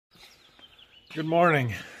Good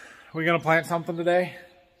morning. We gonna plant something today?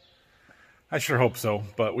 I sure hope so,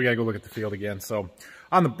 but we gotta go look at the field again. So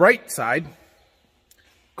on the bright side,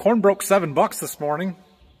 corn broke $7 this morning.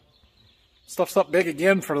 Stuff's up big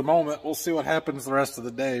again for the moment. We'll see what happens the rest of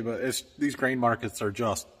the day, but these grain markets are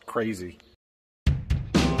just crazy.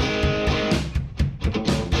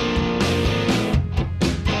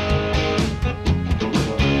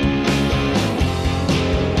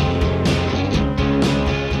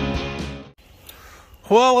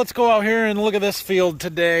 Well, let's go out here and look at this field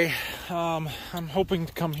today. I'm hoping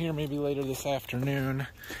to come here maybe later this afternoon.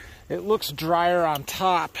 It looks drier on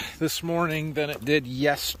top this morning than it did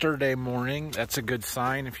yesterday morning. That's a good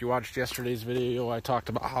sign. If you watched yesterday's video, I talked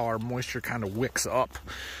about how our moisture kind of wicks up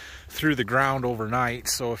through the ground overnight.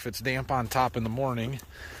 So if it's damp on top in the morning,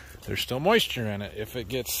 there's still moisture in it. If it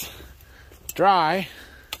gets dry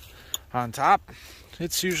on top,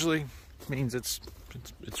 it's usually means it's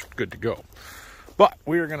good to go. But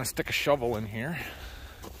we are going to stick a shovel in here.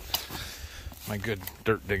 My good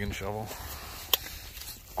dirt digging shovel.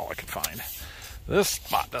 All I could find. This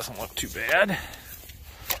spot doesn't look too bad.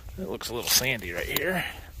 It looks a little sandy right here.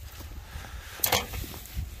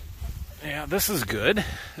 Yeah, this is good.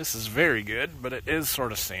 This is very good, but it is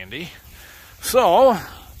sort of sandy. So,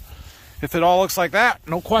 if it all looks like that,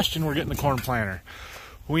 no question we're getting the corn planter.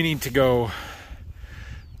 We need to go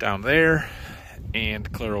down there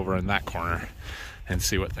and clear over in that corner and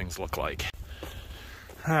see what things look like.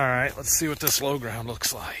 All right, let's see what this low ground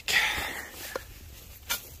looks like.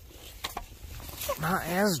 Not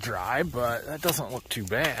as dry, but that doesn't look too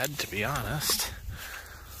bad, to be honest.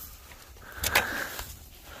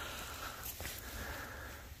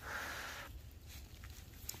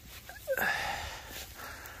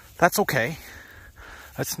 That's okay.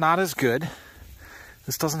 That's not as good.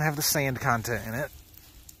 This doesn't have the sand content in it,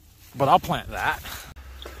 but I'll plant that.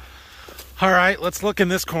 All right, let's look in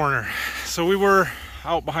this corner. So we were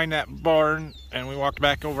out behind that barn and we walked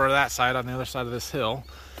back over to that side on the other side of this hill.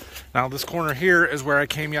 Now this corner here is where I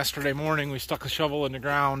came yesterday morning. We stuck a shovel in the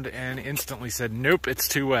ground and instantly said, nope, it's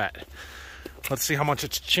too wet. Let's see how much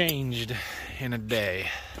it's changed in a day.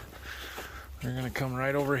 We're gonna come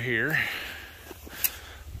right over here.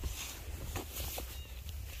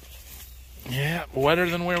 Yeah, wetter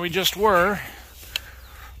than where we just were,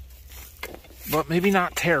 but maybe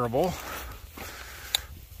not terrible.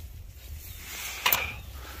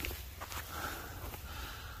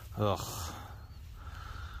 Ugh.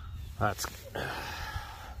 That's...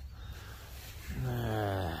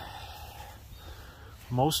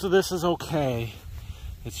 Most of this is okay.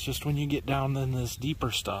 It's just when you get down in this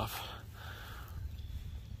deeper stuff.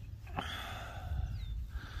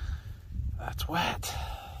 That's wet.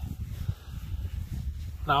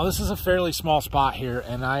 Now this is a fairly small spot here,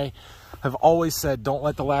 and I have always said don't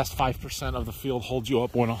let the last 5% of the field hold you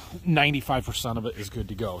up when 95% of it is good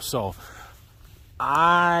to go. So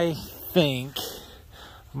I think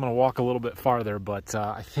I'm going to walk a little bit farther, but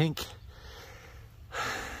I think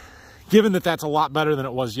given that that's a lot better than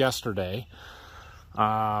it was yesterday,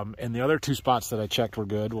 and the other two spots that I checked were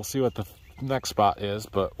good, we'll see what the next spot is,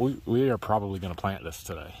 but we are probably going to plant this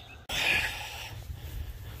today.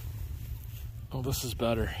 Oh, this is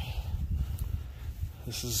better.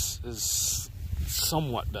 This is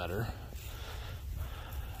somewhat better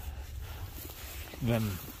than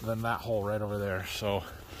that hole right over there. So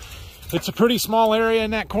it's a pretty small area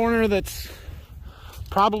in that corner that's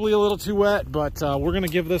probably a little too wet, but we're gonna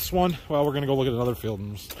give this one, well, we're gonna go look at another field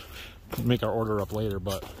and make our order up later,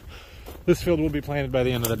 but this field will be planted by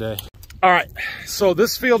the end of the day. All right, so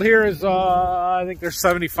this field here is, I think there's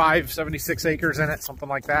 75, 76 acres in it, something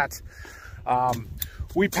like that.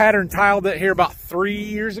 We pattern tiled it here about 3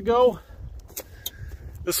 years ago.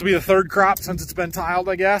 This will be the third crop since it's been tiled,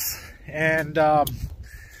 I guess. And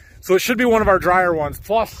so it should be one of our drier ones.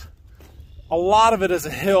 Plus, a lot of it is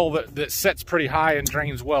a hill that sets pretty high and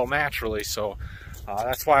drains well naturally. So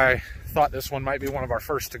that's why I thought this one might be one of our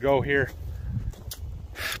first to go here.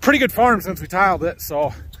 Pretty good farm since we tiled it.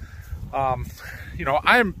 So, you know,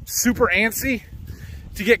 I'm super antsy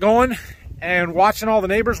to get going. And watching all the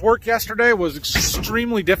neighbors work yesterday was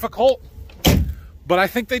extremely difficult. But I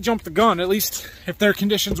think they jumped the gun, at least if their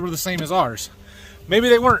conditions were the same as ours. Maybe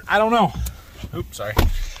they weren't, I don't know. Oops, sorry.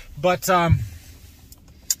 But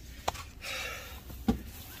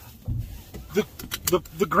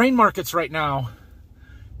the grain markets right now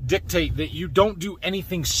dictate that you don't do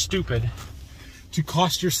anything stupid to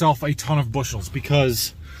cost yourself a ton of bushels,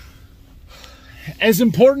 because as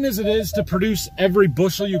important as it is to produce every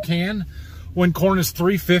bushel you can when corn is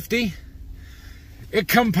 $3.50, it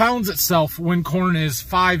compounds itself when corn is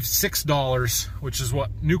 $5, $6, which is what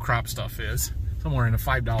new crop stuff is, somewhere in a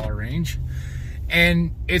 $5 range.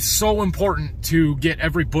 And it's so important to get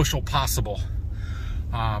every bushel possible.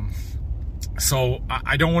 So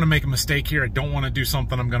I don't want to make a mistake here. I don't want to do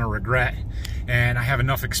something I'm going to regret. And I have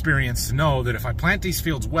enough experience to know that if I plant these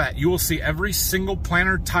fields wet, you will see every single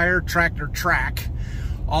planter, tire, tractor track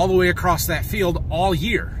all the way across that field all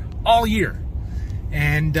year.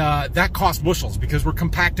 And that costs bushels because we're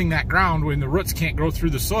compacting that ground when the roots can't grow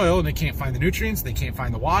through the soil and they can't find the nutrients, they can't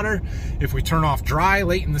find the water. If we turn off dry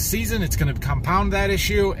late in the season, it's going to compound that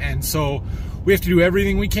issue. And so we have to do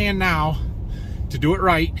everything we can now to do it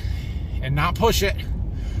right and not push it.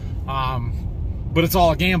 But it's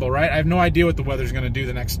all a gamble, right? I have no idea what the weather's going to do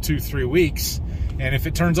the next 2-3 weeks. And if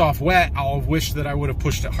it turns off wet, I'll wish that I would have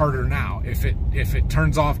pushed it harder now. If it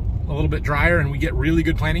turns off a little bit drier and we get really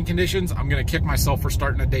good planting conditions, I'm going to kick myself for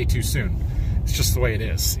starting a day too soon. It's just the way it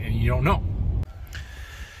is, and you don't know.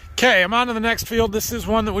 Okay, I'm on to the next field. This is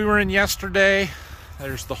one that we were in yesterday.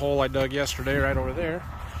 There's the hole I dug yesterday right over there.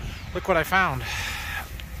 Look what I found.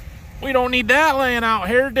 We don't need that laying out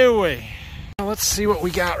here, do we? Now let's see what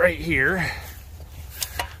we got right here.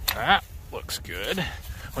 That looks good.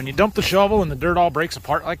 When you dump the shovel and the dirt all breaks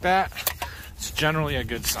apart like that, it's generally a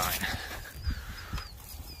good sign.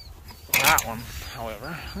 That one,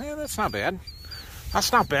 however, that's not bad.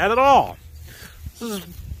 That's not bad at all. This is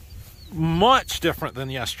much different than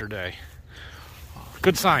yesterday.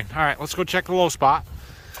 Good sign. All right, let's go check the low spot,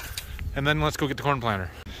 and then let's go get the corn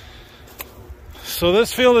planter. So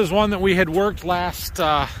this field is one that we had worked last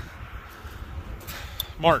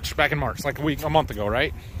March, back in March, like a month ago,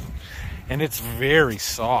 right? And it's very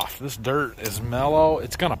soft. This dirt is mellow.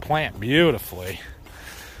 It's gonna plant beautifully.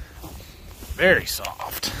 Very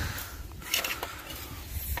soft.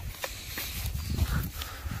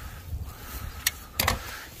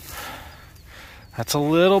 That's a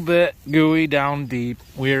little bit gooey down deep.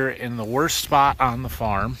 We're in the worst spot on the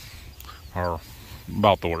farm, or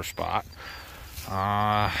about the worst spot.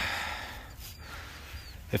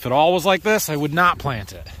 If it all was like this, I would not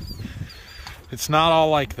plant it. It's not all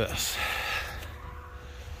like this.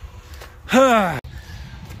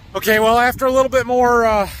 Okay, well, after a little bit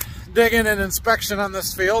more digging and inspection on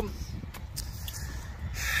this field,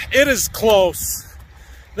 it is close.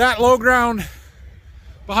 That low ground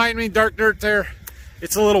behind me, dark dirt there,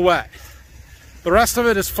 it's a little wet. The rest of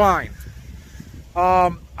it is fine.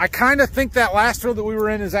 I kind of think that last field that we were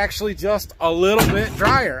in is actually just a little bit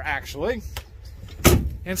drier, actually.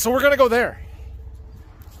 And so we're gonna go there.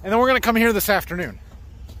 And then we're gonna come here this afternoon.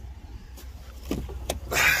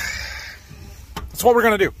 That's what we're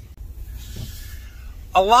gonna do.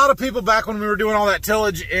 A lot of people back when we were doing all that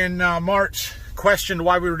tillage in March questioned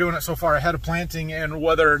why we were doing it so far ahead of planting and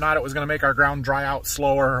whether or not it was gonna make our ground dry out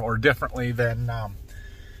slower or differently than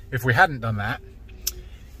if we hadn't done that.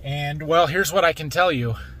 And well, here's what I can tell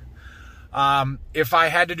you. If I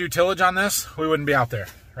had to do tillage on this, we wouldn't be out there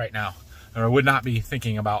right now. Or I would not be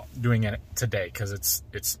thinking about doing it today because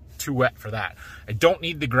it's too wet for that. I don't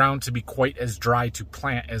need the ground to be quite as dry to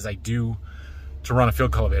plant as I do to run a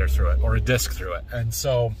field cultivator through it or a disc through it. And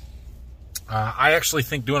so I actually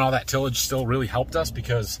think doing all that tillage still really helped us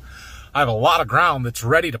because I have a lot of ground that's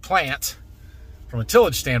ready to plant from a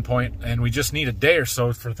tillage standpoint, and we just need a day or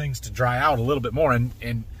so for things to dry out a little bit more.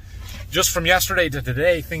 And just from yesterday to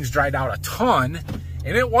today, things dried out a ton.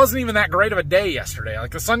 And it wasn't even that great of a day yesterday. Like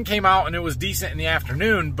the sun came out and it was decent in the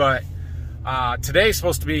afternoon, but today's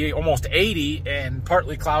supposed to be almost 80 and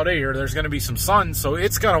partly cloudy, or there's gonna be some sun, so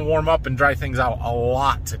it's gonna warm up and dry things out a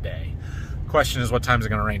lot today. The question is what time is it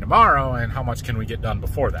gonna rain tomorrow and how much can we get done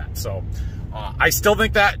before that? So I still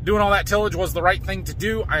think that doing all that tillage was the right thing to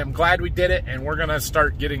do. I am glad we did it, and we're gonna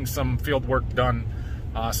start getting some field work done,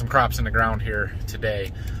 some crops in the ground here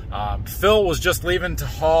today. Phil was just leaving to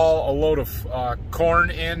haul a load of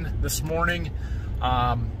corn in this morning.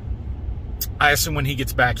 I assume when he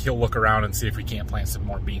gets back, he'll look around and see if we can't plant some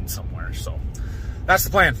more beans somewhere. So that's the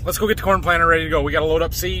plan. Let's go get the corn planter ready to go. We got to load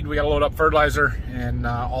up seed, we got to load up fertilizer, and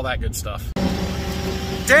all that good stuff.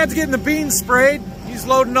 Dad's getting the beans sprayed. He's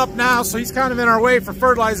loading up now, so he's kind of in our way for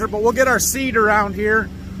fertilizer, but we'll get our seed around here.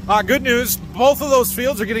 Good news, both of those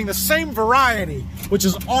fields are getting the same variety, which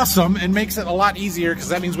is awesome and makes it a lot easier because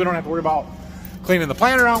that means we don't have to worry about cleaning the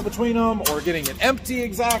planter out between them or getting it empty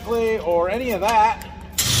exactly or any of that.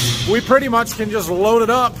 We pretty much can just load it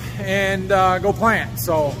up and go plant.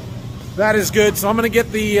 So that is good. So I'm going to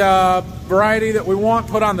get the variety that we want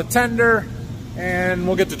put on the tender, and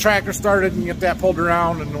we'll get the tractor started and get that pulled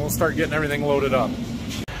around, and we'll start getting everything loaded up.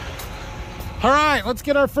 All right, let's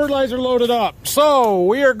get our fertilizer loaded up. So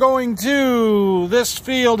we are going to this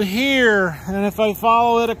field here, and if I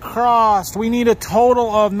follow it across, we need a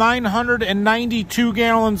total of 992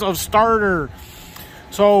 gallons of starter.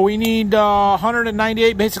 So we need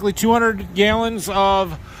 198, basically 200 gallons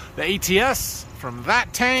of the ATS from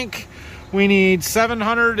that tank. We need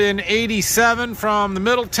 787 from the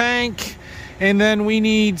middle tank. And then we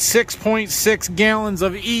need 6.6 gallons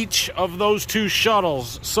of each of those two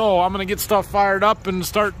shuttles. So I'm gonna get stuff fired up and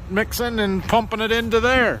start mixing and pumping it into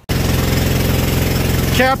there.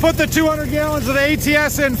 Okay, I put the 200 gallons of the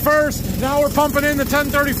ATS in first. Now we're pumping in the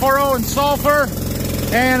 1034O and sulfur.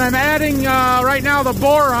 And I'm adding right now the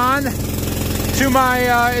boron to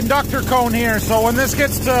my inductor cone here. So when this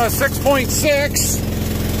gets to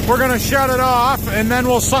 6.6, we're gonna shut it off and then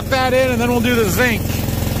we'll suck that in and then we'll do the zinc,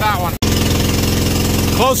 that one.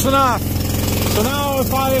 Close enough. So now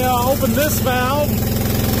if I open this valve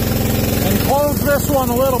and close this one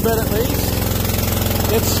a little bit at least,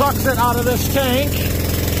 it sucks it out of this tank.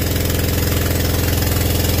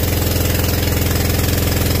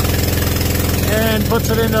 And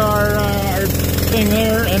puts it into our thing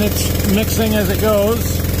there, and it's mixing as it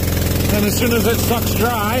goes. And as soon as it sucks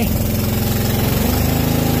dry,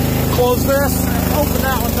 close this, open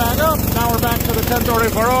that one back up. Now we're back to the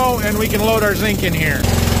 1034O and we can load our zinc in here.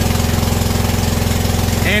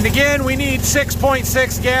 And again, we need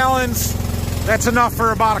 6.6 gallons. That's enough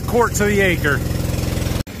for about a quart to the acre.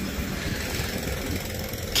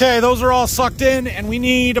 Okay, those are all sucked in and we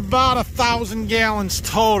need about 1,000 gallons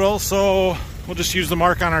total. So we'll just use the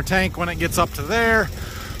mark on our tank. When it gets up to there,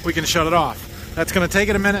 we can shut it off. That's gonna take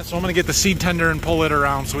it a minute, so I'm gonna get the seed tender and pull it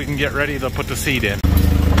around so we can get ready to put the seed in.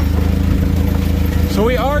 So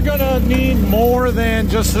we are gonna need more than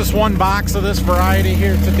just this one box of this variety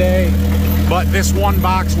here today, but this one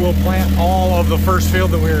box will plant all of the first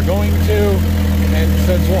field that we are going to. And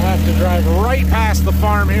since we'll have to drive right past the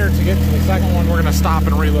farm here to get to the second one, we're gonna stop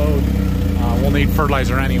and reload. We'll need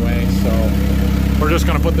fertilizer anyway, so we're just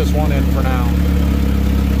gonna put this one in for now.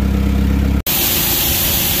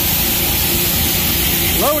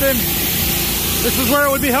 Loading. This is where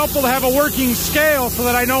it would be helpful to have a working scale so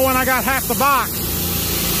that I know when I got half the box.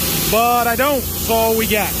 But I don't, so we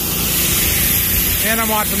get. And I'm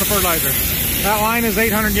watching the fertilizer. That line is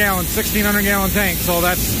 800 gallons, 1,600 gallon tank, so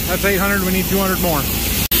that's 800, we need 200 more.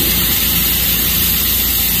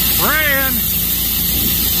 Ran!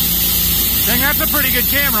 Dang, that's a pretty good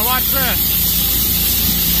camera, watch this.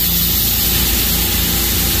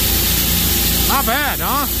 Not bad,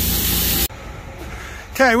 huh?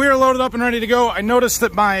 Okay, we are loaded up and ready to go. I noticed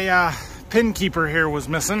that my pin keeper here was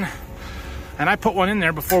missing. And I put one in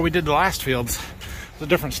there before we did the last fields. It's a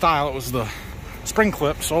different style. It was the spring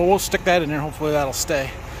clip, so we'll stick that in there. Hopefully that'll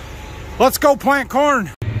stay. Let's go plant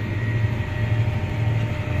corn.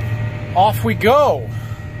 Off we go.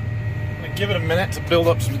 I'm gonna give it a minute to build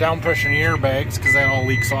up some down pressure in the airbags because that all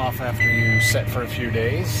leaks off after you set for a few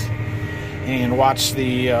days. And watch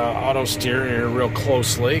the auto steer here real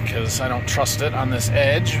closely because I don't trust it on this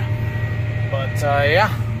edge. But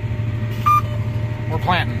yeah, we're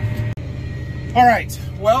planting. All right,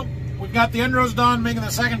 well, we've got the end rows done, making the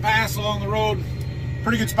second pass along the road.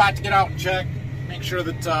 Pretty good spot to get out and check. Make sure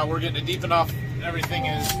that we're getting it deep enough and everything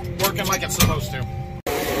is working like it's supposed to.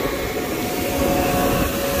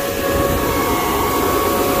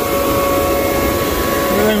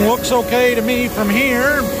 Everything looks okay to me from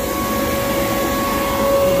here.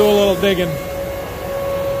 We'll do a little digging.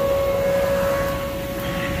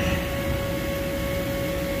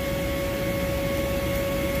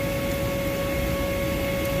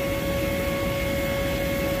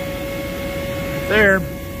 There.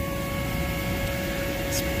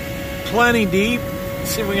 It's plenty deep.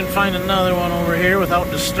 Let's see if we can find another one over here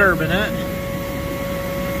without disturbing it.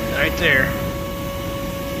 Right there.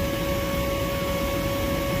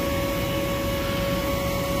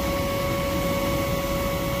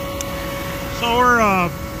 So we're a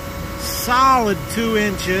solid 2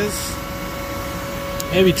 inches,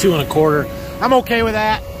 maybe 2 1/4. I'm okay with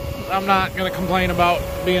that. I'm not going to complain about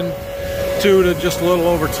being 2 to just a little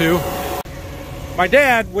over 2. My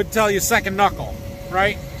dad would tell you second knuckle,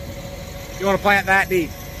 right? You want to plant that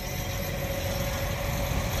deep.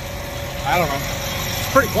 I don't know.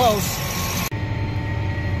 It's pretty close.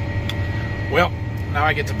 Well, now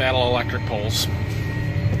I get to battle electric poles.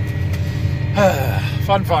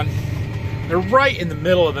 Fun. They're right in the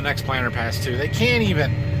middle of the next planter pass too. They can't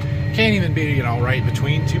even be, you know, right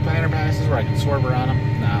between 2 planter passes where I can swerve around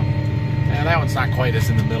them. No. And that one's not quite as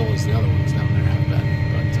in the middle as the other ones down there have been.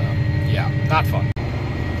 But yeah, not fun.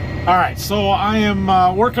 All right, so I am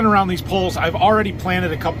working around these poles. I've already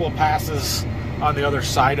planted a couple of passes on the other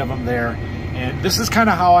side of them there. And this is kind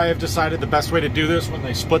of how I have decided the best way to do this when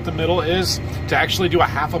they split the middle is to actually do a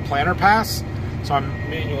half a planter pass. So I'm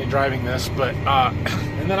manually driving this, but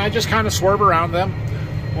and then I just kind of swerve around them.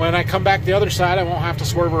 When I come back the other side, I won't have to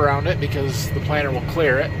swerve around it because the planter will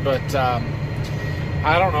clear it. But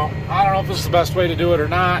I don't know. I don't know if this is the best way to do it or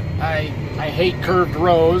not. I hate curved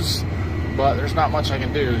rows, but there's not much I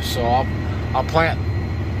can do. So I'll plant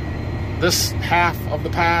this half of the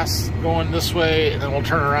pass going this way, and then we'll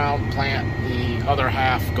turn around, plant the other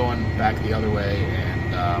half going back the other way,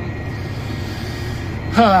 and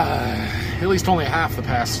at least only half the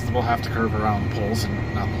pass will have to curve around the poles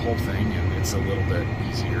and not the whole thing, and it's a little bit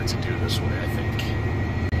easier to do this way, I think.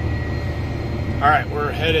 All right,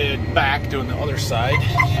 we're headed back doing the other side.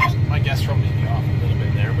 My guess from maybe off a little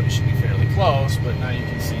bit there, but it should be fairly close. But now you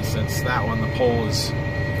can see, since that one, the pole is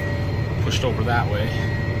pushed over that way,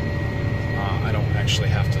 I don't actually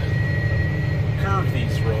have to curve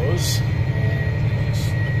these rows. And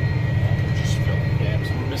just fill in gaps.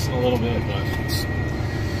 We're missing a little bit, but it's,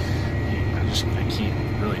 I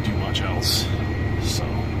can't really do much else. So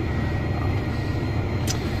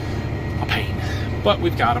a pain. But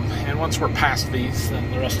we've got them, and once we're past these, then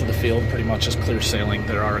the rest of the field pretty much is clear sailing.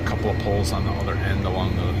 There are a couple of poles on the other end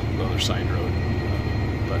along the other side road,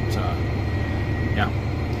 but yeah,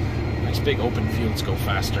 nice big open fields go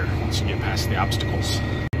faster once you get past the obstacles.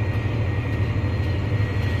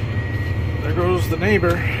 There goes the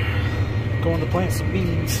neighbor going to plant some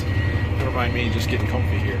beans. Never mind me just getting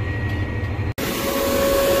comfy here.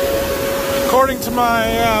 According to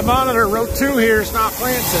my monitor, row 2 here is not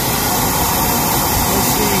planted.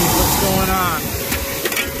 Let's see what's going on.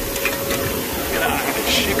 Gonna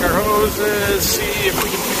shake our hoses, see if we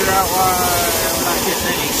can figure out why we're not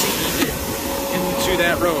getting any seed into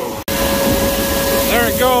that row. There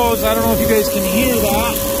it goes. I don't know if you guys can hear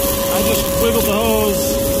that. I just wiggled the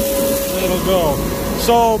hose and it'll go.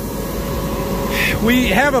 So we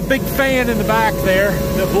have a big fan in the back there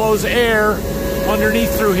that blows air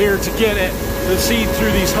underneath through here to get it, the seed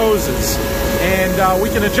through these hoses. And we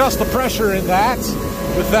can adjust the pressure in that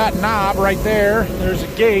with that knob right there. There's a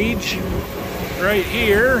gauge right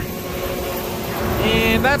here.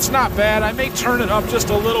 And that's not bad. I may turn it up just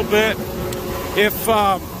a little bit.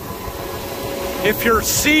 If your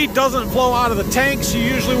seed doesn't flow out of the tanks, you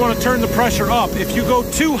usually want to turn the pressure up. If you go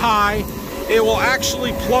too high, it will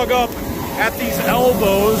actually plug up at these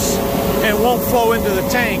elbows and won't flow into the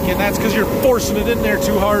tank, and that's because you're forcing it in there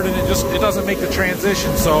too hard, and it doesn't make the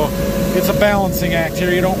transition. So it's a balancing act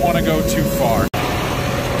here. You don't want to go too far.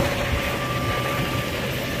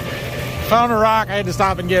 Found a rock, I had to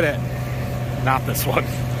stop and get it. Not this one.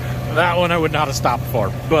 That one I would not have stopped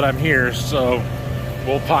for, but I'm here, so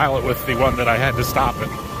we'll pile it with the one that I had to stop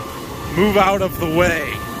and move out of the way.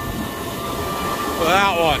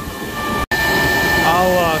 That one.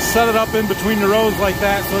 I'll set it up in between the rows like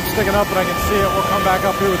that so it's sticking up and I can see it. We'll come back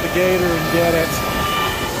up here with the gator and get it.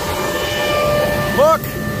 Look,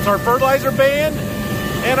 it's our fertilizer band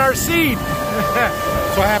and our seed.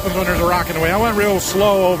 That's what happens when there's a rock in the way. I went real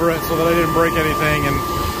slow over it so that I didn't break anything and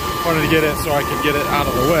wanted to get it so I could get it out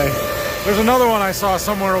of the way. There's another one I saw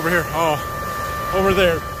somewhere over here. Oh, over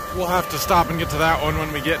there. We'll have to stop and get to that one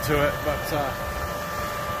when we get to it. But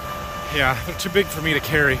yeah, they're too big for me to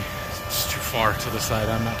carry. It's too far to the side.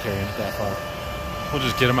 I'm not carrying it that far. We'll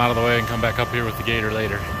just get them out of the way and come back up here with the gator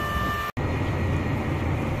later.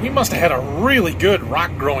 We must have had a really good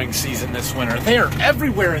rock growing season this winter. They are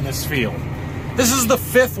everywhere in this field. This is the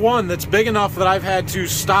 5th one that's big enough that I've had to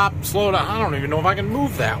stop, slow down. I don't even know if I can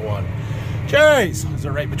move that one. Jeez. Is it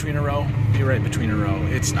right between a row? Be right between a row.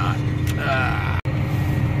 It's not.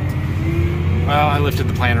 Well, I lifted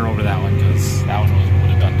the planter over that one because that one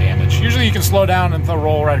would have done damage. Usually you can slow down and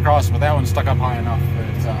roll right across, but that one stuck up high enough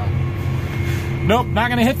that nope, not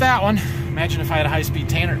going to hit that one. Imagine if I had a high-speed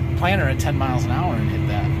planter at 10 miles an hour and hit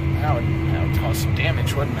that. That would cause some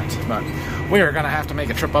damage, wouldn't it? But we are going to have to make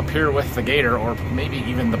a trip up here with the gator, or maybe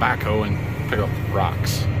even the backhoe, and pick up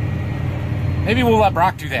rocks. Maybe we'll let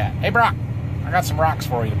Brock do that. Hey, Brock, I got some rocks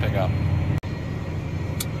for you to pick up.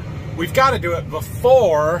 We've got to do it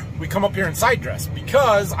before we come up here and side dress,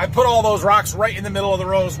 because I put all those rocks right in the middle of the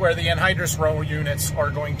rows where the anhydrous row units are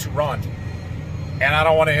going to run. And I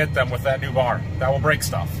don't want to hit them with that new bar. That will break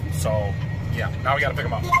stuff. So, yeah, now we got to pick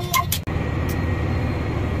them up.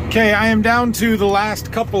 Okay, I am down to the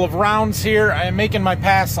last couple of rounds here. I am making my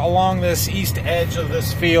pass along this east edge of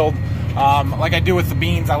this field. Like I do with the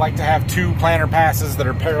beans, I like to have 2 planter passes that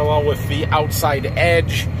are parallel with the outside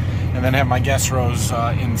edge. and then have my guest rows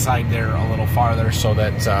inside there a little farther so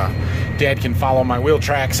that Dad can follow my wheel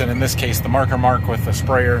tracks, and in this case the marker mark with the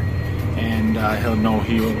sprayer, and he'll know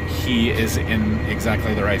he is in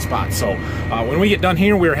exactly the right spot. So when we get done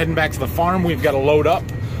here, we're heading back to the farm. We've got to load up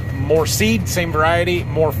more seed, same variety,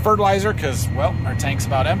 more fertilizer, because, well, our tank's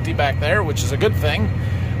about empty back there, which is a good thing.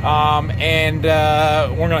 And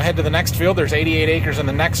we're going to head to the next field. There's 88 acres in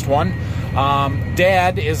the next one.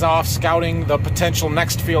 Dad is off scouting the potential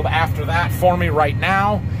next field after that for me right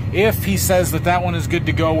now. If he says that that one is good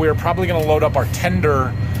to go, we're probably going to load up our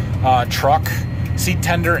tender truck, seed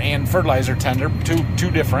tender and fertilizer tender,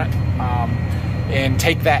 two different, and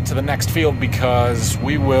take that to the next field, because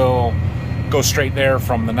we will go straight there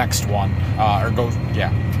from the next one,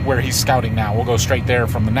 where he's scouting now. We'll go straight there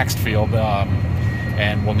from the next field,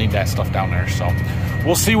 and we'll need that stuff down there. So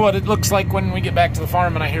we'll see what it looks like when we get back to the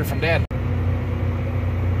farm and I hear from Dad.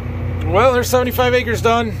 Well, there's 75 acres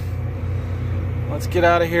done. Let's get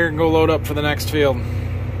out of here and go load up for the next field.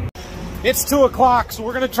 It's 2 o'clock, so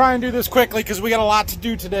we're going to try and do this quickly because we got a lot to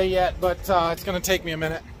do today yet, but it's going to take me a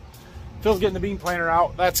minute. Phil's getting the bean planter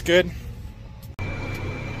out. That's good.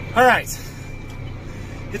 All right.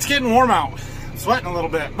 It's getting warm out. I'm sweating a little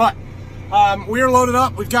bit, but we are loaded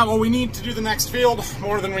up. We've got what we need to do the next field,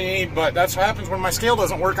 more than we need, but that's what happens when my scale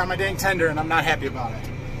doesn't work on my dang tender, and I'm not happy about it.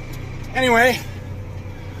 Anyway,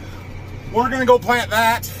 we're going to go plant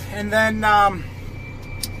that, and then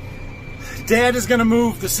Dad is going to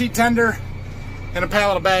move the seed tender and a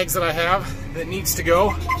pallet of bags that I have that needs to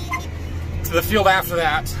go to the field after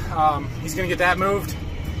that. He's going to get that moved,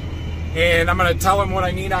 and I'm going to tell him what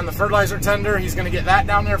I need on the fertilizer tender. He's going to get that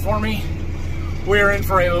down there for me. We're in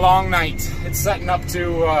for a long night. It's setting up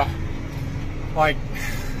to, like,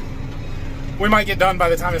 we might get done by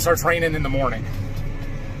the time it starts raining in the morning.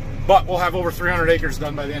 But we'll have over 300 acres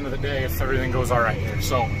done by the end of the day if everything goes all right here.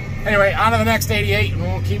 So anyway, on to the next 88, and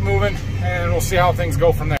we'll keep moving, and we'll see how things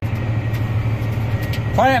go from there.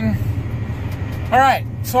 Planting. All right,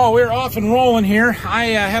 so we're off and rolling here. I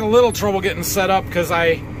had a little trouble getting set up because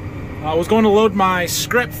I was going to load my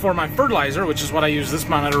script for my fertilizer, which is what I use this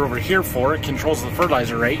monitor over here for. It controls the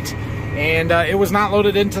fertilizer rate, and it was not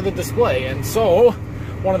loaded into the display. And so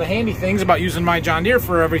one of the handy things about using my John Deere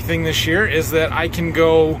for everything this year is that I can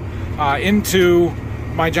go into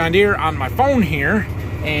my John Deere on my phone here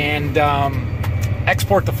and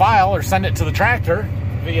export the file or send it to the tractor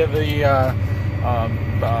via the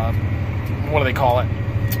what do they call it?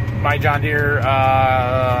 My John Deere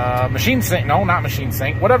machine sync, no, not machine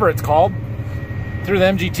sync, whatever it's called, through the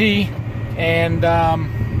MGT, and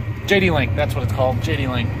JD Link, that's what it's called, JD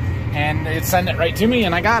Link, and it sent it right to me,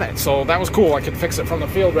 and I got it. So that was cool. I could fix it from the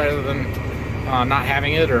field rather than not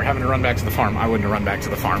having it or having to run back to the farm. I wouldn't have run back to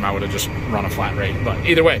the farm. I would have just run a flat rate. But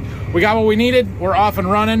either way, we got what we needed. We're off and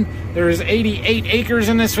running. There's 88 acres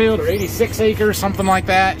in this field, or 86 acres, something like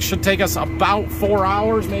that. It should take us about 4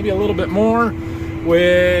 hours, maybe a little bit more,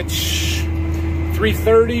 which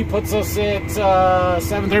 3:30 puts us at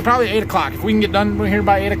 7:30, probably 8 o'clock. If we can get done here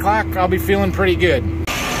by 8 o'clock, I'll be feeling pretty good.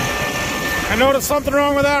 I noticed something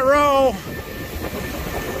wrong with that row,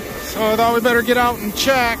 so I thought we better get out and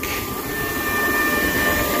check.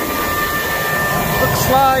 Looks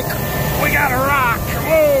like we got a rock.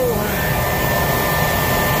 Whoa!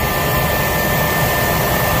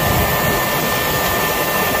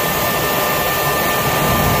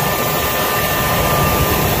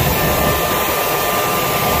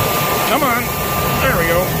 Come on. There we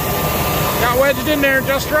go. Got wedged in there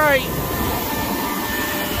just right.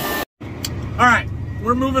 All right,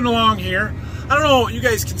 we're moving along here. I don't know if you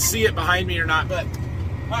guys can see it behind me or not, but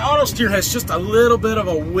my auto steer has just a little bit of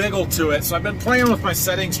a wiggle to it, so I've been playing with my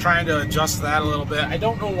settings, trying to adjust that a little bit. I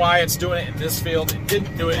don't know why it's doing it in this field. It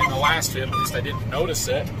didn't do it in the last field, at least I didn't notice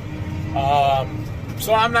it.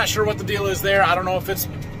 So I'm not sure what the deal is there. I don't know if it's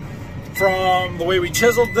from the way we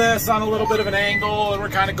chiseled this on a little bit of an angle, and we're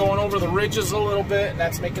kind of going over the ridges a little bit, and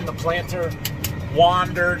that's making the planter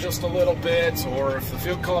wander just a little bit, or if the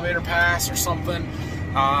field cultivator pass or something.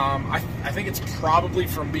 I think it's probably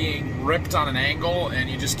from being ripped on an angle, and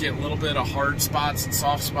you just get a little bit of hard spots and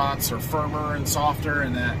soft spots, or firmer and softer,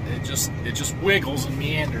 and that it just wiggles and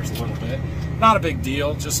meanders a little bit. Not a big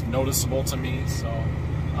deal, just noticeable to me. So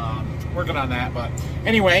working on that. But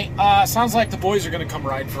anyway, sounds like the boys are going to come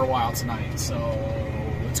ride for a while tonight, so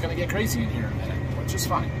it's going to get crazy in here in a minute, which is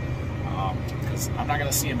fine, because I'm not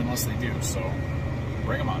going to see them unless they do. So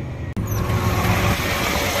bring them on.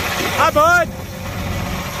 Hi, bud.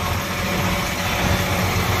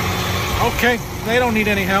 Okay, they don't need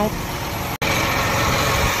any help.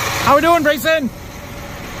 How we doing, Grayson?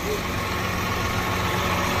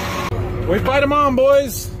 We fight them on,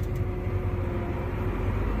 boys.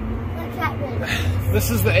 This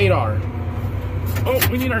is the 8R. Oh,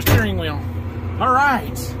 we need our steering wheel. All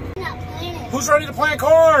right. Who's ready to plant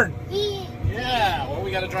corn? Me. Yeah, well,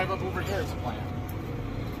 we got to drive up over here to plant.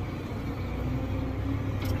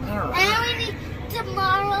 All right. And we need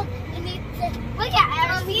tomorrow, we need to look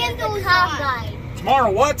at the combine.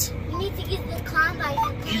 Tomorrow what? We need to get the combine.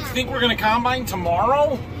 You think we're going to combine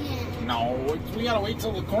tomorrow? Yeah. No, we got to wait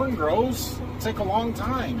till the corn grows. It'll take a long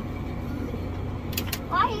time.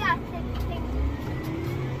 Why you got to take?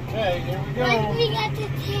 Okay, here we go. Why do we got to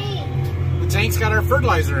take? The tank's got our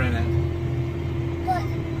fertilizer in it. But,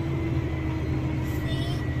 see?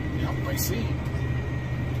 Yep, I see.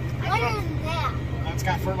 What is that? That's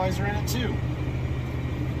got fertilizer in it too.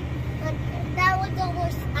 But that was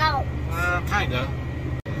almost out. Kinda.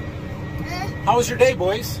 How was your day,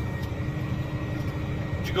 boys?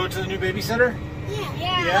 Did you go to the new babysitter?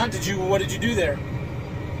 Yeah. Yeah? What did you do there?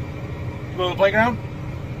 You go to the playground?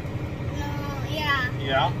 No, yeah.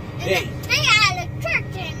 Yeah. Hey, They had a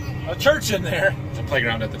church in it. a church in there. There's a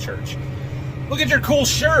playground at the church. Look at your cool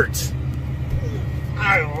shirt.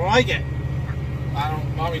 I don't like it.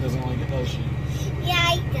 Mommy doesn't like it, does she?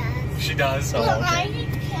 Yeah, he does. She does? But Oh, I okay.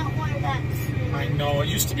 can't wear that suit. I know, it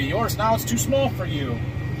used to be yours. Now it's too small for you.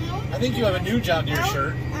 No, I think you have a new John Deere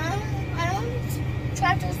shirt. I don't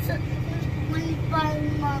try to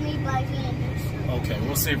when mommy buys me a new shirt. Okay,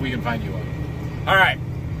 we'll see if we can find you one. All right.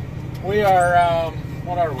 We are,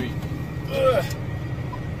 what are we?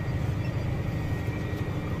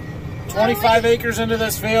 25 acres into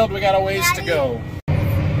this field. We got a ways to go.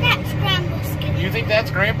 That's Grandpa's skin. You think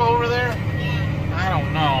that's Grandpa over there? Yeah. I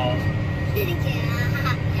don't know.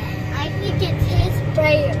 I think it's his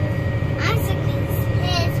sprayer. I think it's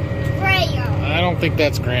his sprayer. I don't think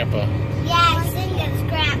that's Grandpa. Yeah, I think it's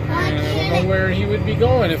Grandpa. I don't know where he would be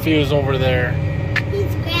going if he was over there.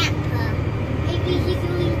 He's Grandpa. Maybe he's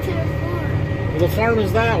going to the farm. Well, the farm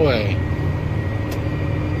is that way.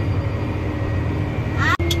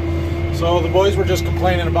 So the boys were just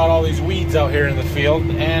complaining about all these weeds out here in the field,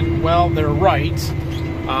 and well, they're right.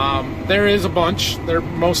 There is a bunch. They're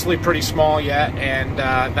mostly pretty small yet, and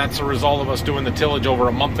that's a result of us doing the tillage over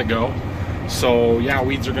a month ago. So yeah,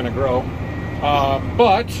 weeds are going to grow.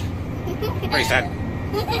 But raise that.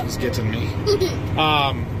 This gets in me.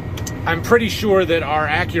 I'm pretty sure that our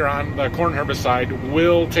Acuron, the corn herbicide,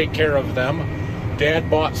 will take care of them.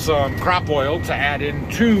 Dad bought some crop oil to add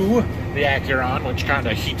into the Acuron, which kind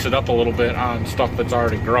of heats it up a little bit on stuff that's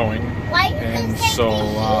already growing. And so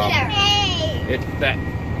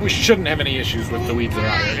we shouldn't have any issues with the weeds that are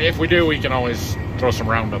out here. If we do, we can always throw some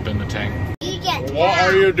Roundup in the tank. What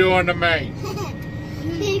are you doing to me?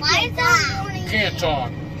 Why is that warning? Can't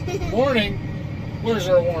talk. Warning? Where's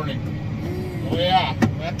our warning? Oh yeah,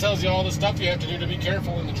 that tells you all the stuff you have to do to be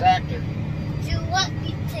careful in the tractor. Do what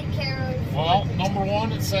we take care of? Well, number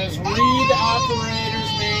one, it says read the operator's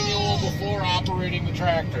manual before operating the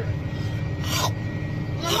tractor.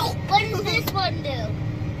 What does this one do?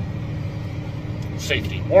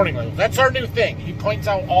 Safety. Warning label. That's our new thing. He points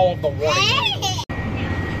out all of the warning labels.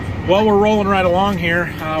 Well, we're rolling right along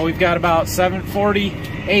here. We've got about 48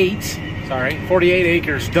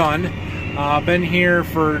 acres done. Been here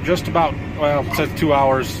for just about, well, it says 2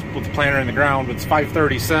 hours with the planter in the ground, but it's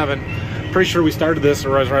 5:37. Pretty sure we started this,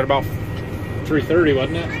 or I was right about 3:30,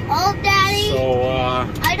 wasn't it? Oh, Daddy. So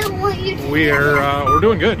I don't want you to. we're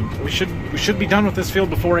doing good. We should be done with this field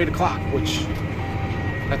before 8 o'clock, which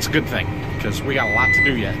that's a good thing because we got a lot to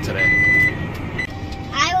do yet today.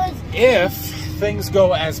 If things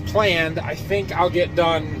go as planned, I think I'll get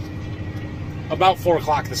done about 4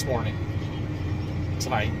 o'clock this morning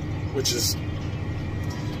tonight, which is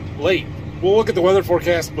late. We'll look at the weather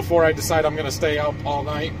forecast before I decide I'm going to stay up all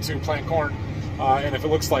night to plant corn. And if it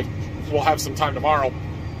looks like we'll have some time tomorrow,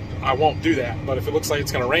 I won't do that. But if it looks like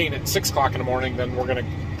it's going to rain at 6 o'clock in the morning, then we're going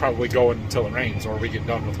to probably go until it rains or we get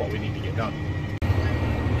done with what we need to get done.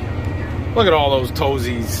 Look at all those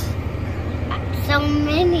toesies. So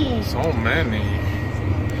many. So many.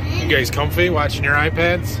 You guys comfy watching your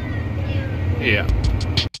iPads? Yeah.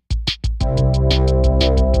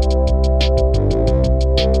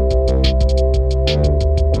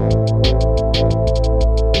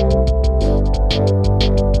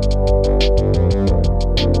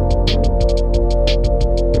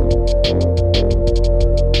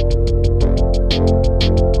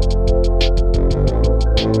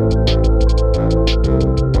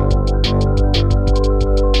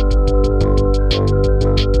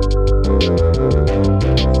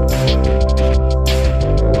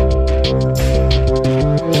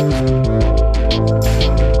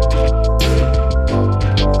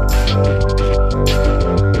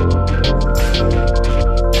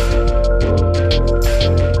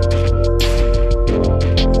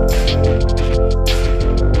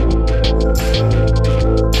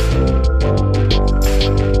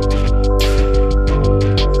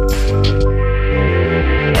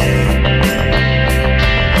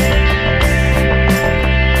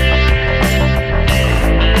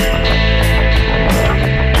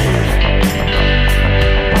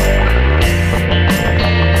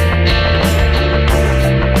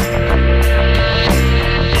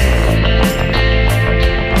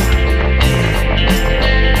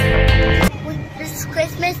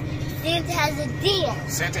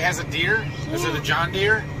 has a deer? Yeah. Is it a John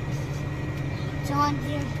Deere? John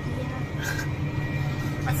Deere,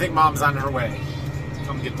 I think Mom's on her way.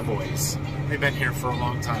 Come get the boys. They've been here for a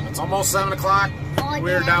long time. It's almost 7 o'clock.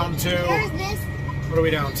 We're down to, what are we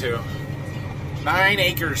down to? 9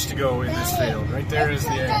 acres to go in this field. Right there is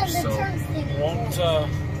the edge. So won't,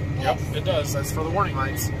 yep, it does. That's for the warning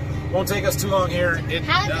lights. Won't take us too long here.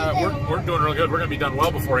 We're doing real good. We're going to be done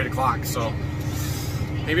well before 8 o'clock. So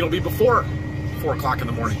maybe it'll be before 4 o'clock in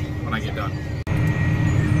the morning when I get done.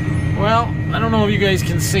 Well, I don't know if you guys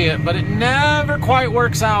can see it, but it never quite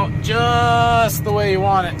works out just the way you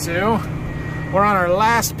want it to. We're on our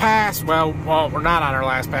last pass. Well, we're not on our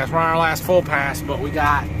last pass. We're on our last full pass, but we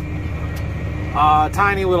got a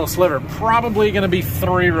tiny little sliver. Probably going to be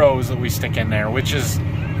 3 rows that we stick in there, which is,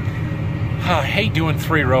 I hate doing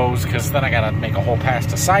 3 rows because then I got to make a whole pass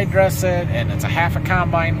to side dress it, and it's a half a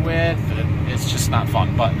combine width. And it's just not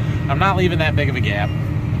fun, but I'm not leaving that big of a gap.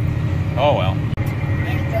 Oh well.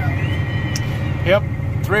 Yep,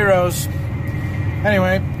 3 rows.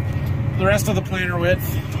 Anyway, the rest of the planter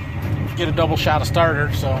width, get a double shot of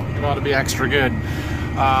starter, so it ought to be extra good.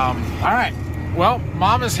 All right. Well,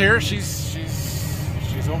 Mom is here. She's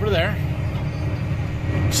over there.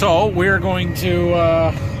 So we're going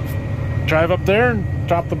to drive up there and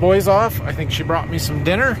drop the boys off. I think she brought me some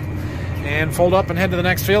dinner and fold up and head to the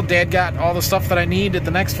next field. Dad got all the stuff that I need at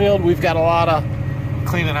the next field. We've got a lot of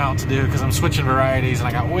cleaning out to do because I'm switching varieties and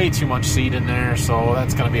I got way too much seed in there, so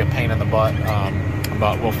that's going to be a pain in the butt,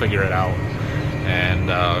 but we'll figure it out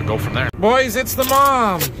and go from there. Boys, it's the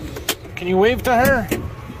mom. Can you wave to her?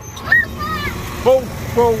 Whoa,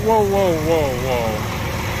 whoa, whoa, whoa, whoa,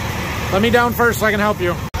 whoa. Let me down first so I can help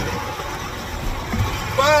you.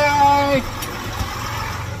 Bye.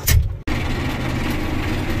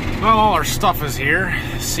 Well, all our stuff is here,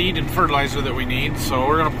 seed and fertilizer that we need. So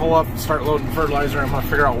we're gonna pull up and start loading fertilizer. I'm gonna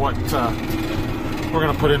figure out what we're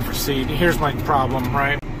gonna put in for seed. Here's my problem,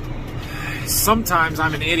 right? Sometimes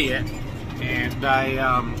I'm an idiot and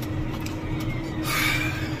I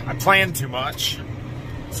plan too much.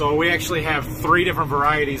 So we actually have 3 different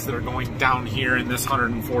varieties that are going down here in this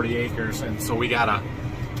 140 acres. And so we gotta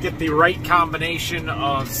get the right combination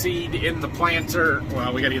of seed in the planter.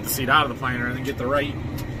 Well, we gotta get the seed out of the planter and then get the right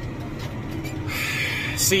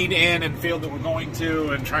seed in and field that we're going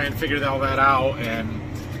to and try and figure all that out. And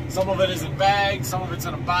some of it is in bags, some of it's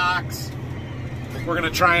in a box. We're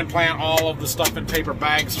gonna try and plant all of the stuff in paper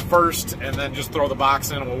bags first and then just throw the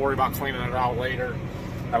box in and we'll worry about cleaning it out later.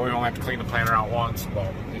 That way we only have to clean the planter out once,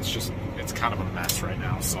 but it's kind of a mess right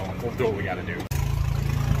now, so we'll do what we gotta do.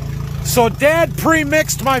 So Dad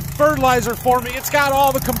pre-mixed my fertilizer for me. It's got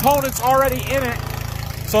all the components already in it,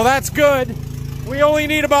 so that's good. We only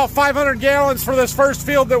need about 500 gallons for this first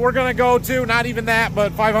field that we're gonna go to. Not even that,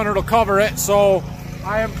 but 500 will cover it. So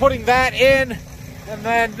I am putting that in, and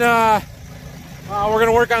then we're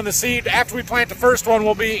gonna work on the seed. After we plant the first one,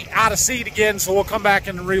 we'll be out of seed again, so we'll come back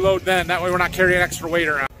and reload then. That way we're not carrying extra weight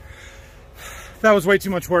around. That was way too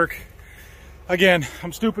much work. Again,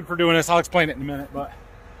 I'm stupid for doing this. I'll explain it in a minute, but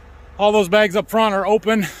all those bags up front are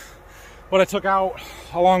open. What I took out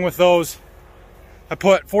along with those, I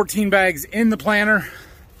put 14 bags in the planter,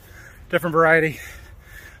 different variety.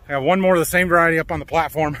 I got one more of the same variety up on the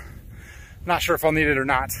platform. Not sure if I'll need it or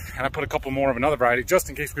not. And I put a couple more of another variety just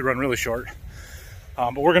in case we run really short.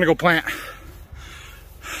 But we're gonna go plant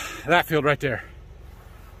that field right there.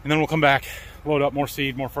 And then we'll come back, load up more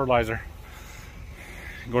seed, more fertilizer,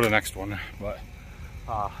 and go to the next one. But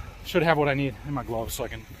should have what I need in my gloves so I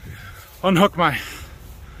can unhook my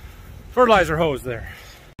fertilizer hose there.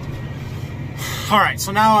 All right,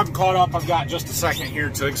 so now I'm caught up. I've got just a second here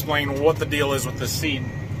to explain what the deal is with this seed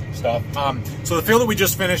stuff. So the field that we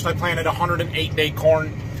just finished, I planted 108-day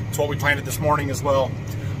corn. It's what we planted this morning as well.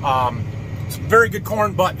 It's very good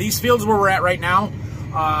corn, but these fields where we're at right now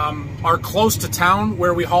are close to town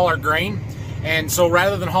where we haul our grain. And so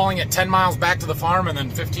rather than hauling it 10 miles back to the farm and then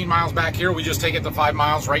 15 miles back here, we just take it the 5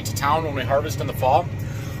 miles right to town when we harvest in the fall,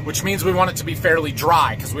 which means we want it to be fairly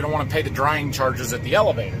dry because we don't want to pay the drying charges at the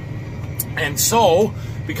elevator. And so,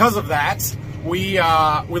 because of that, we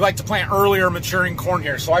like to plant earlier maturing corn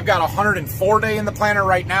here. So I've got 104-day in the planter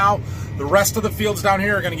right now. The rest of the fields down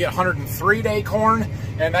here are going to get 103-day corn,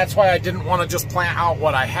 and that's why I didn't want to just plant out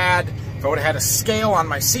what I had. If I would have had a scale on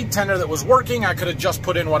my seed tender that was working, I could have just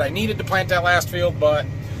put in what I needed to plant that last field, but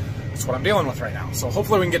that's what I'm dealing with right now. So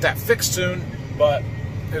hopefully we can get that fixed soon, but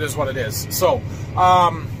it is what it is. So,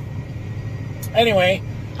 anyway,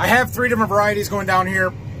 I have 3 different varieties going down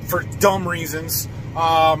here for dumb reasons.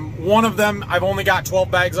 One of them, I've only got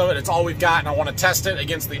 12 bags of it. It's all we've got, and I want to test it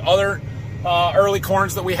against the other early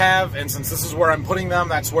corns that we have, and since this is where I'm putting them,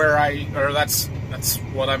 that's what I'm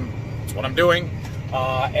doing.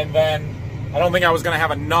 And then I don't think I was going to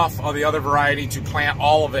have enough of the other variety to plant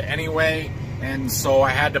all of it anyway, and so I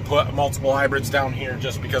had to put multiple hybrids down here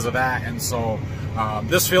just because of that. And so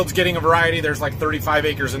this field's getting a variety. There's like 35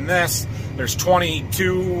 acres in this. There's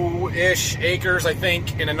 22-ish acres, I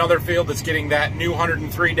think, in another field that's getting that new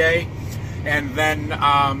 103 day. And then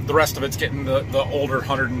the rest of it's getting the older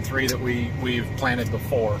 103 that we've planted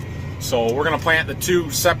before. So we're going to plant the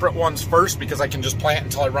two separate ones first because I can just plant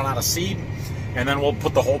until I run out of seed. And then we'll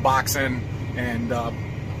put the whole box in and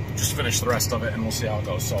just finish the rest of it, and we'll see how it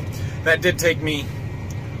goes. So that did take me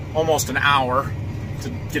almost an hour to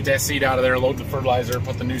get that seed out of there, load the fertilizer,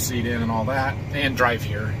 put the new seed in and all that, and drive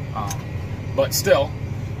here. But still,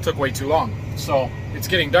 took way too long. So it's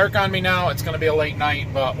getting dark on me now. It's going to be a late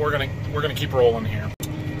night, but we're gonna keep rolling here.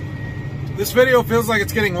 This video feels like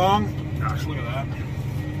it's getting long. Gosh, look at that.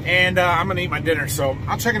 And I'm gonna eat my dinner, so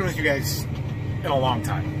I'll check in with you guys in a long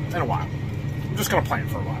time, in a while. I'm just gonna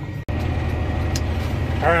plant for a while.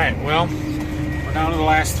 All right, well, we're down to the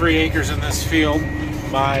last 3 acres in this field.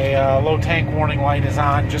 My low tank warning light is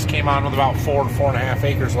on. Just came on with about 4 to 4.5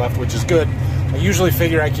 acres left, which is good. I usually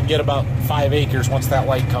figure I can get about 5 acres once that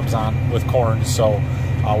light comes on with corn, so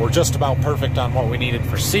we're just about perfect on what we needed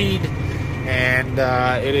for seed. And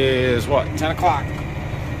it is, what, 10 o'clock.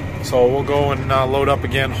 So we'll go and load up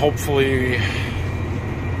again, hopefully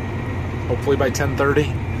by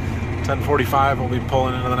 10:30. 10:45 we'll be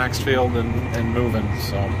pulling into the next field and moving.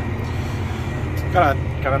 So got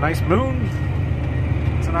a nice moon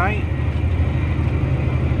tonight.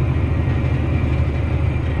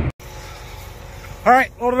 All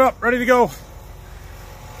right, loaded up, ready to go.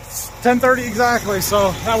 It's 10:30 exactly,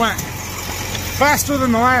 so that went faster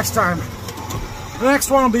than the last time. The next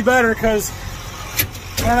one will be better because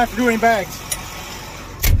I don't have to do any bags.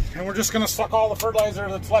 And we're just gonna suck all the fertilizer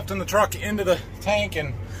that's left in the truck into the tank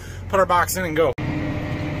and put our box in and go.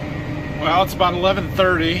 Well, it's about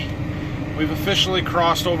 11:30. We've officially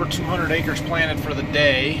crossed over 200 acres planted for the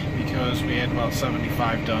day because we had about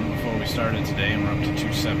 75 done before we started today, and we're up to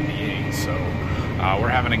 278. So we're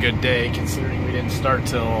having a good day considering we didn't start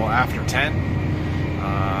till after 10.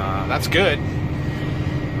 That's good.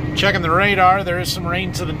 Checking the radar, there is some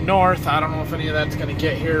rain to the north. I don't know if any of that's going to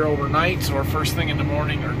get here overnight or first thing in the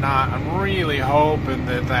morning or not. I'm really hoping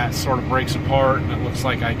that that sort of breaks apart and it looks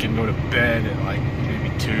like I can go to bed at like maybe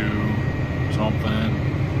 2 something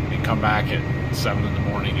and come back at 7 in the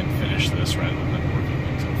morning and finish this rather than working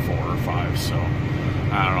until 4 or 5. So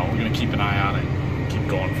I don't know, we're going to keep an eye on it, keep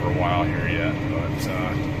going for a while here yet, but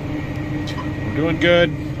we're doing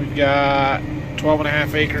good. We've got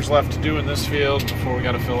 12.5 acres left to do in this field before we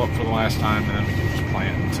got to fill up for the last time, and then we can just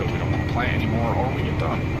plant until we don't want to plant anymore or we get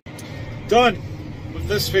done. Done with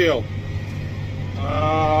this field.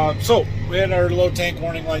 So we had our low tank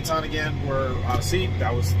warning lights on again. We're out of seed.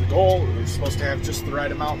 That was the goal. We were supposed to have just the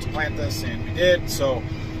right amount to plant this, and we did. So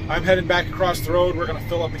I'm heading back across the road. We're going to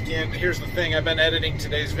fill up again. Here's the thing. I've been editing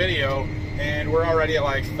today's video, and we're already at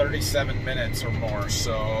like 37 minutes or more.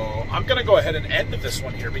 So I'm going to go ahead and end this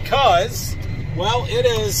one here because, well, it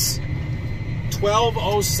is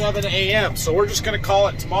 12:07 a.m. So we're just going to call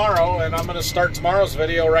it tomorrow, and I'm going to start tomorrow's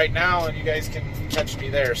video right now, and you guys can catch me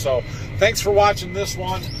there. So thanks for watching this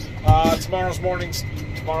one.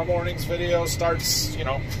 Tomorrow morning's video starts, you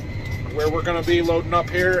know, where we're going to be loading up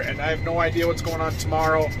here, and I have no idea what's going on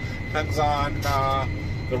tomorrow. Depends on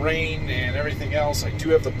the rain and everything else. I do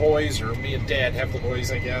have the boys, or me and Dad have the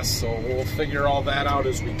boys, I guess, so we'll figure all that out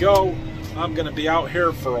as we go. I'm going to be out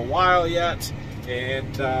here for a while yet,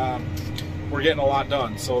 and we're getting a lot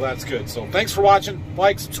done, so that's good. So thanks for watching.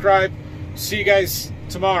 Like, subscribe. See you guys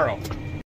tomorrow.